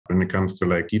when it comes to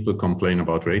like people complain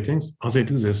about ratings. Oh, they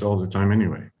do this all the time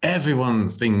anyway. Everyone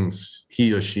thinks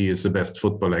he or she is the best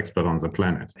football expert on the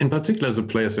planet. In particular, the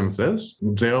players themselves,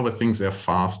 they always think they're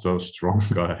faster,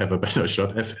 stronger, have a better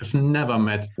shot. I've never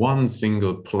met one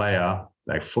single player,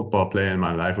 like football player in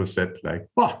my life, who said like,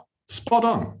 "Oh, spot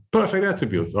on, perfect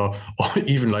attributes," or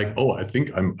even like, "Oh, I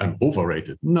think I'm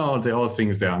overrated." No, they all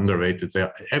think they're underrated.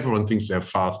 Everyone thinks they're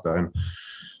faster, and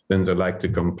then they like to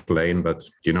complain. But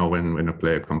when a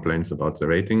player complains about the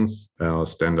ratings,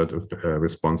 standard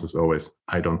response is always,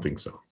 "I don't think so."